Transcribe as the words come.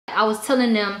I was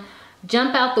telling them,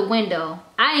 jump out the window.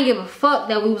 I didn't give a fuck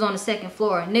that we was on the 2nd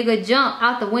floor. Nigga, jump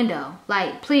out the window.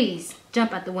 Like, please,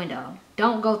 jump out the window.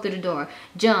 Don't go through the door.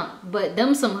 Jump. But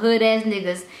them some hood ass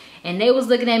niggas, and they was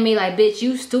looking at me like, bitch,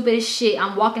 you stupid as shit.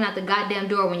 I'm walking out the goddamn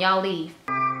door when y'all leave.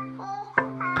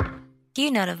 You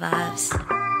know the vibes.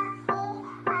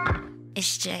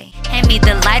 It's Jay. Hand me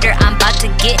the lighter, I'm about to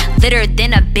get litter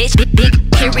than a bitch. Big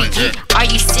period. Are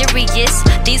you serious?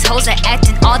 These hoes are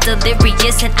acting all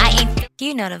delirious, and I ain't.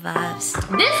 You know the vibes.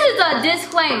 This is a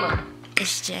disclaimer.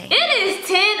 It's Jay. It is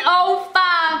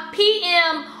 10:05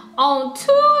 p.m. on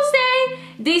Tuesday,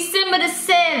 December the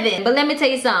 7th. But let me tell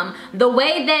you something. The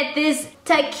way that this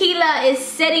tequila is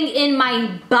setting in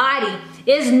my body,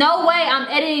 there's no way I'm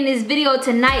editing this video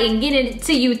tonight and getting it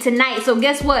to you tonight. So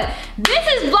guess what? This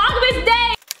is Vlogmas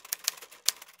Day.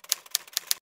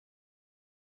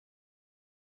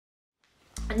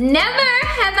 Never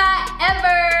have I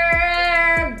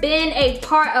ever been a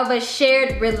part of a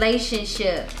shared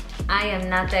relationship. I am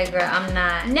not that girl, I'm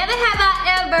not. Never have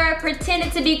I ever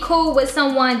pretended to be cool with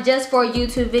someone just for a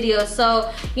YouTube video.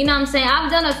 So, you know what I'm saying? I've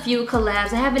done a few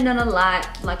collabs. I haven't done a lot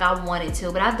like I wanted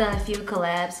to, but I've done a few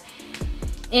collabs.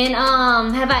 And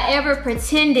have I ever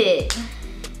pretended?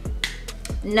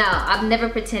 No, I've never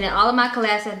pretended. All of my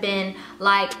collabs have been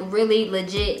like really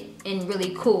legit and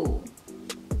really cool.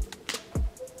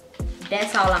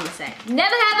 That's all I'm gonna say. Never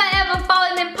have I ever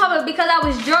fallen in public because I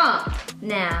was drunk.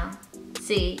 Now,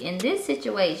 see, in this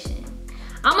situation,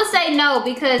 I'm gonna say no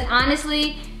because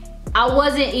honestly, I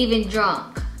wasn't even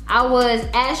drunk. I was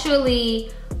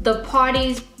actually the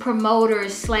party's promoter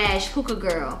slash hookah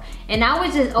girl, and I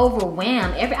was just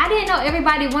overwhelmed. I didn't know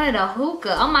everybody wanted a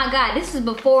hookah. Oh my God, this is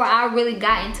before I really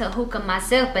got into hookah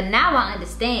myself, but now I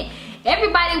understand.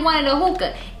 Everybody wanted a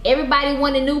hookah. Everybody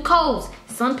wanted new coats.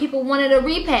 Some people wanted a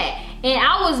repack. And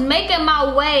I was making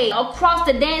my way across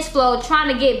the dance floor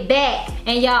trying to get back.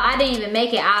 And y'all, I didn't even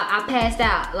make it. I passed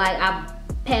out. Like, I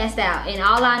passed out. And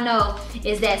all I know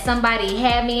is that somebody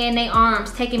had me in their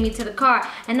arms taking me to the car.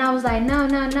 And I was like, no,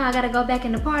 no, no, I gotta go back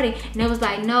in the party. And it was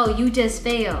like, no, you just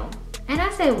fell. And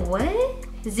I said, what?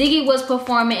 Ziggy was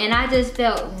performing and I just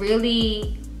felt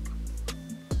really...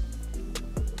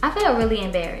 I felt really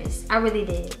embarrassed. I really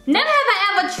did. Never have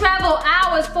I ever traveled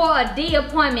hours for a D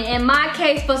appointment. In my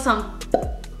case, for some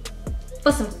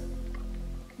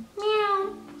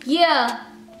meow. Yeah.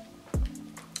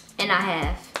 And I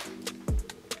have.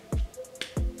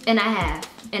 And I have.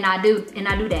 And I do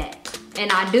that.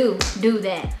 And I do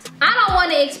that. I don't want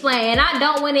to explain. And I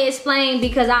don't want to explain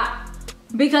because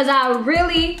I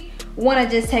really want to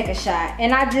just take a shot.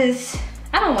 And I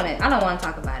don't want to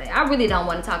talk about it. I really don't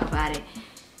want to talk about it.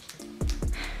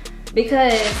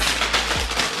 Because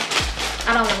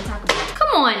I don't want to talk about it.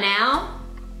 Come on now.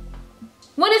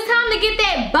 When it's time to get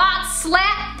that box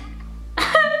slapped,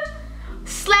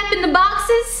 slapping the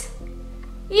boxes,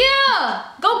 yeah,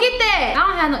 go get that. I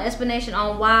don't have no explanation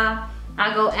on why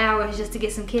I go hours just to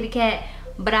get some kitty cat,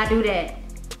 but I do that.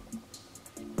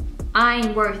 I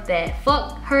ain't worth that.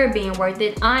 Fuck her being worth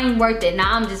it. I ain't worth it.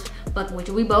 Nah, I'm just fucking with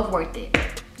you. We both worth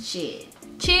it. Shit.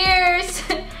 Cheers.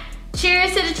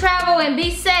 Cheers to the travel and be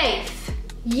safe.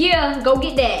 Yeah, go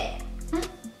get that.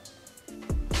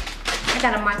 I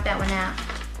gotta mark that one out.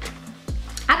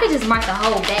 I could just mark the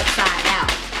whole back side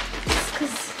out.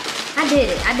 Cause I did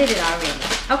it already.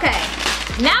 Okay,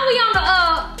 now we on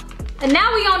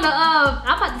the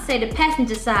I'm about to say the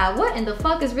passenger side. What in the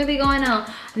fuck is really going on?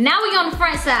 Now we on the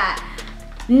front side.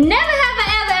 Never have I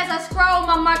ever, as I scroll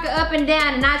my marker up and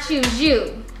down and I choose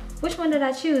you. Which one did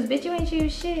I choose? Bitch, you ain't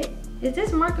choose shit. Is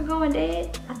this marker going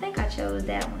dead? I think I chose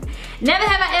that one. Never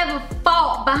have I ever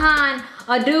fought behind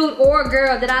a dude or a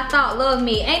girl that I thought loved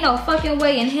me. Ain't no fucking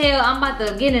way in hell I'm about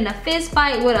to get in a fist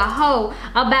fight with a hoe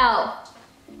about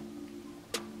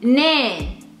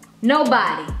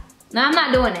nobody. No, I'm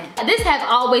not doing that. This has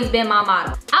always been my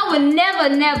motto. I would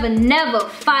never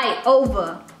fight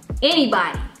over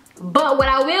anybody. But what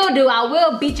I will do, I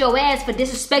will beat your ass for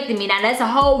disrespecting me. Now that's a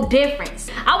whole difference.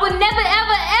 I would never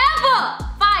ever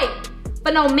fight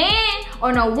for no man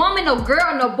or no woman, no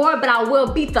girl, no boy, but I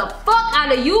will beat the fuck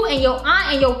out of you and your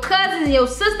aunt and your cousins and your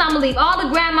sister. I'm gonna leave all the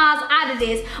grandmas out of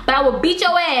this, but I will beat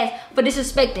your ass for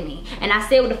disrespecting me. And I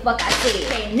said what the fuck I said.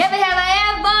 Okay, never have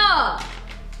I ever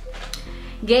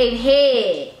gave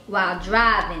head while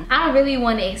driving. I don't really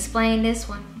want to explain this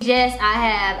one. Yes,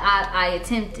 I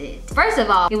attempted. First of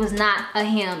all, it was not a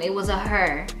him, it was a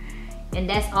her. And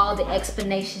that's all the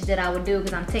explanations that I would do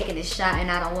because I'm taking a shot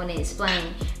and I don't want to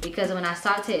explain. Because when I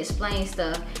start to explain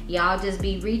stuff, y'all just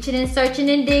be reaching and searching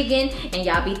and digging, and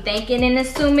y'all be thinking and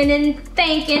assuming and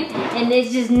thinking, and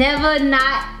it's just never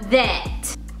not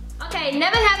that. Okay, Okay,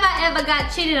 never have I ever got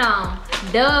cheated on.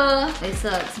 Duh, it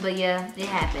sucks, but yeah, it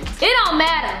happens. It don't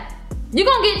matter. You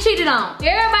gonna get cheated on.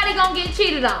 Everybody gonna get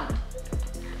cheated on.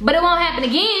 But it won't happen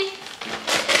again.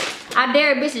 I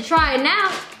dare a bitch to try it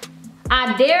now.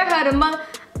 I dare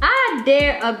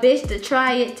a bitch to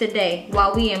try it today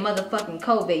while we in motherfucking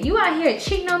COVID. You out here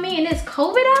cheating on me and it's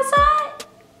COVID outside?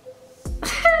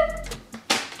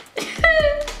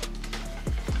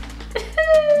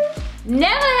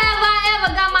 Never have I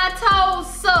ever got my toes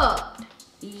sucked.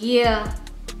 Yeah,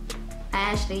 I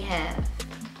actually have.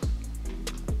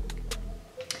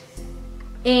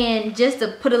 And just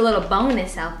to put a little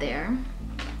bonus out there,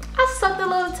 I sucked a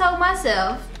little toe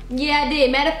myself. Yeah, I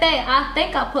did. Matter of fact, I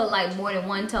think I put like more than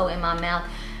one toe in my mouth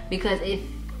because it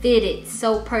fitted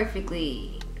so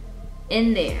perfectly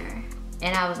in there.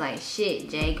 And I was like,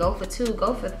 shit, Jay, go for 2,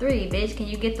 go for 3, bitch. Can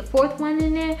you get the 4th one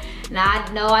in there? Nah,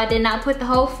 no, I did not put the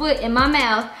whole foot in my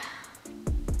mouth,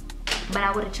 but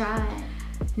I would have tried.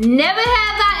 Never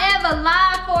have I ever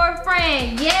lied for a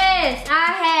friend. Yes, I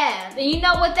have. And you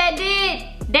know what that did?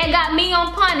 That got me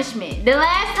on punishment. The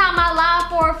last time I lied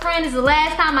for a friend is the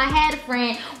last time I had a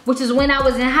friend, which is when I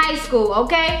was in high school,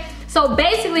 okay? So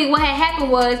basically what had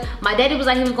happened was my daddy was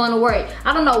like he was going to work.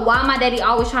 I don't know why my daddy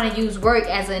always trying to use work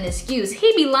as an excuse.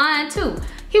 He be lying too.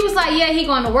 He was like, yeah, he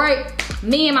going to work.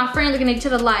 Me and my friend looking at each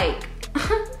other like,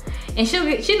 and she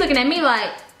looking at me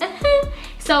like,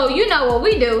 So you know what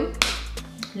we do.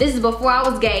 This is before I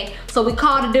was gay. So we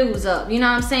call the dudes up. You know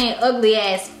what I'm saying? Ugly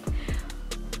ass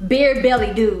beer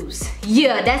belly dudes.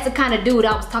 Yeah, that's the kind of dude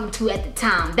I was talking to at the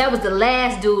time. That was the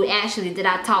last dude actually that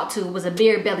I talked to, was a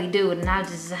beer belly dude, and I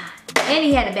just, and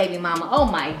he had a baby mama. Oh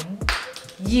my,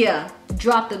 yeah,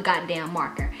 drop the goddamn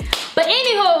marker. But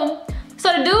anywho,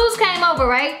 so the dudes came over,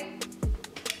 right?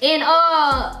 And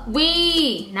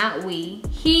he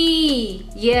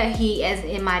as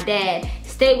in my dad,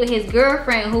 stayed with his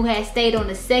girlfriend who had stayed on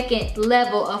the 2nd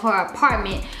level of her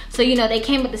apartment. So you know, they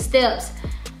came up the steps.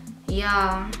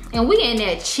 Yeah, and we in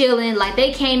there chilling. Like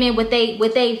they came in with they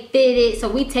fitted, so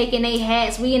we taking their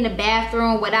hats. We in the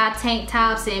bathroom with our tank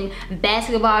tops and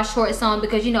basketball shorts on,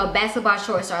 because you know basketball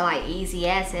shorts are like easy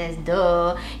access,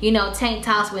 duh. You know, tank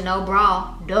tops with no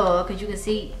bra, duh, cause you can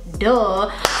see,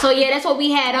 duh. So yeah, that's what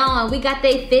we had on. We got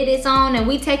they fitteds on, and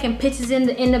we taking pictures in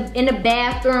the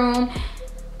bathroom.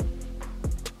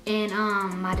 And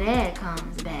my dad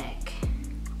comes back.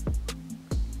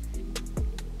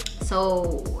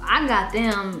 So I got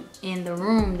them in the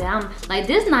room that I'm like,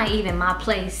 this not even my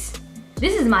place.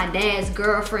 This is my dad's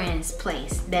girlfriend's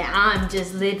place that I'm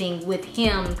just living with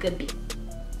him, could be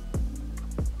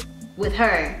with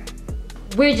her.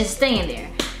 We're just staying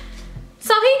there.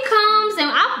 So he comes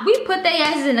and we put their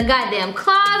asses in the goddamn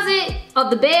closet of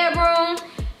the bedroom.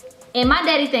 And my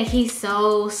daddy think he's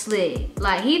so slick.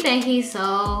 Like he think he's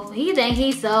so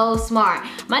smart.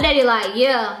 My daddy like,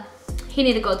 yeah, he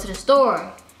need to go to the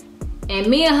store. And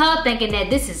me and her thinking that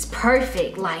this is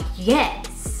perfect. Like,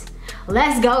 yes,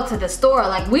 let's go to the store.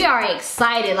 Like, we are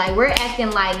excited. Like, we're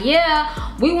acting like,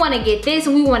 yeah, we want to get this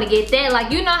and we want to get that. Like,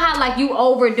 you know how like you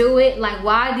overdo it? Like,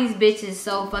 why are these bitches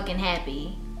so fucking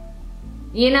happy?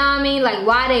 You know what I mean? Like,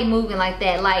 why they moving like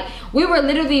that? Like, we were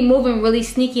literally moving really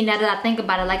sneaky now that I think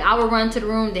about it. Like, I would run to the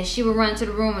room, then she would run to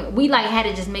the room. And we like had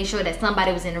to just make sure that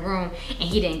somebody was in the room and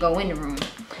he didn't go in the room.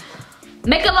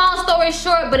 Make a long story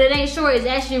short, but it ain't short. It's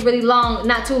actually really long,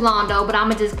 not too long though, but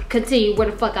I'ma just continue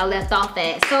where the fuck I left off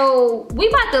at. So we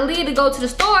about to leave to go to the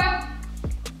store,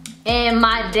 and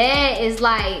my dad is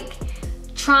like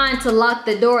trying to lock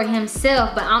the door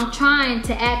himself, but I'm trying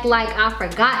to act like I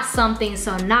forgot something.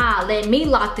 So nah, let me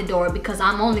lock the door, because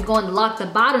I'm only going to lock the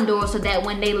bottom door so that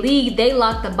when they leave, they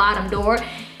lock the bottom door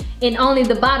and only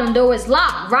the bottom door is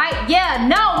locked, right? Yeah,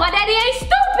 no, my daddy ain't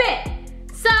stupid.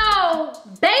 So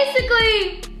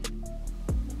basically,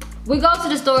 we go to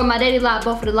the store. My daddy locked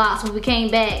both of the locks. When we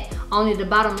came back, only the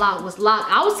bottom lock was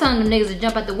locked. I was telling them niggas to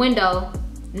jump out the window.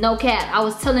 No cap. I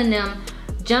was telling them,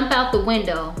 jump out the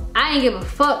window. I didn't give a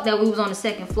fuck that we was on the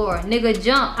 2nd floor. Nigga,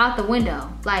 jump out the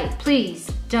window. Like, please,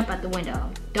 jump out the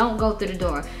window. Don't go through the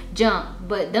door. Jump.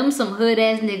 But them some hood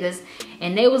ass niggas,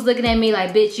 and they was looking at me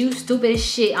like, bitch, you stupid as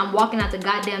shit. I'm walking out the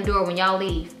goddamn door when y'all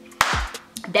leave.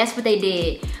 That's what they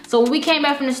did. So when we came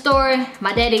back from the store,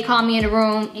 my daddy called me in the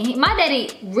room. And my daddy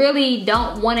really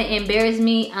don't want to embarrass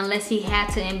me unless he had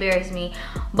to embarrass me.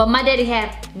 But my daddy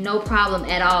had no problem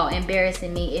at all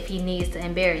embarrassing me if he needs to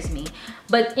embarrass me.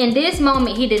 But in this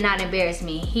moment, he did not embarrass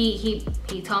me. He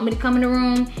told me to come in the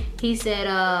room. He said,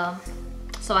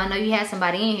 so I know you had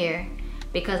somebody in here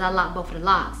because I locked both of the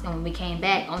locks. And when we came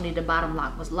back, only the bottom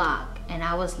lock was locked. And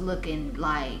I was looking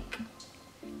like...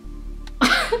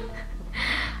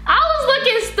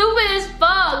 shit stupid as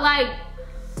fuck. Like,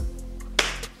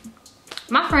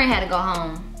 my friend had to go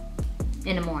home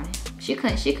in the morning. She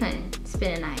couldn't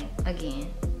spend the night again.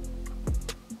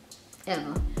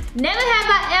 Ever. Never have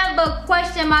I ever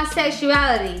questioned my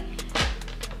sexuality.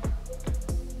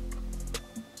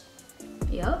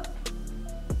 Yup.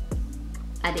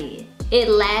 I did. It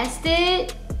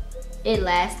lasted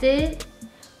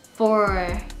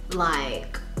for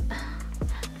like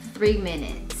 3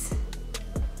 minutes.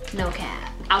 No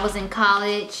cap. I was in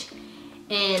college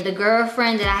and the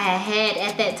girlfriend that I had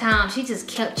at that time, she just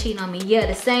kept cheating on me. Yeah,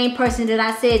 the same person that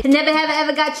I said never have I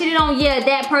ever got cheated on. Yeah,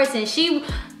 that person. She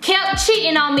kept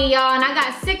cheating on me, y'all, and I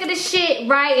got sick of the shit,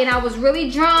 right? And I was really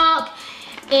drunk.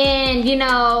 And you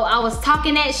know, I was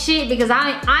talking that shit because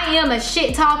I am a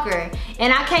shit talker.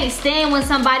 And I can't stand when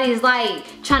somebody is like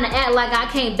trying to act like I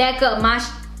can't back up my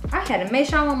I had to make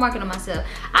sure I wasn't marking on myself.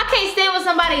 I can't stand when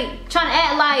somebody trying to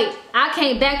act like I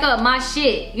can't back up my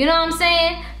shit. You know what I'm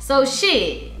saying? So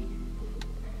shit.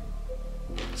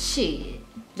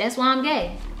 That's why I'm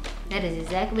gay. That is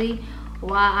exactly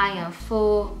why I am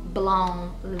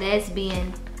full-blown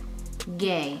lesbian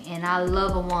gay, and I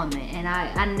love a woman, and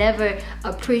I never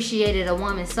appreciated a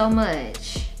woman so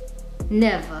much.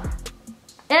 Never.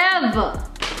 Ever.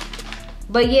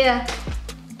 But yeah,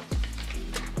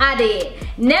 I did.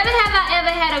 Never have I ever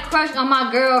had a crush on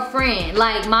my girlfriend.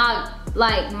 Like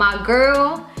my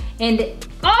girl and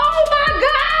oh my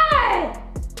God!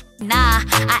 Nah,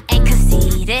 I ain't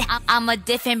conceited. I'm a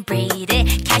different breed.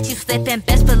 Catch you slipping,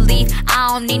 best believe I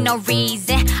don't need no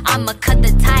reason. I'ma cut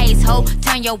the ties, ho.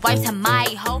 Turn your wife to my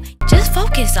hoe. Just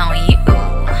focus on you,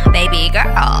 baby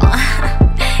girl.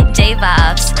 J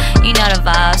vibes, you know the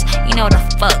vibes. You know what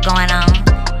the fuck going on.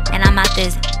 And I'm out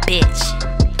this bitch.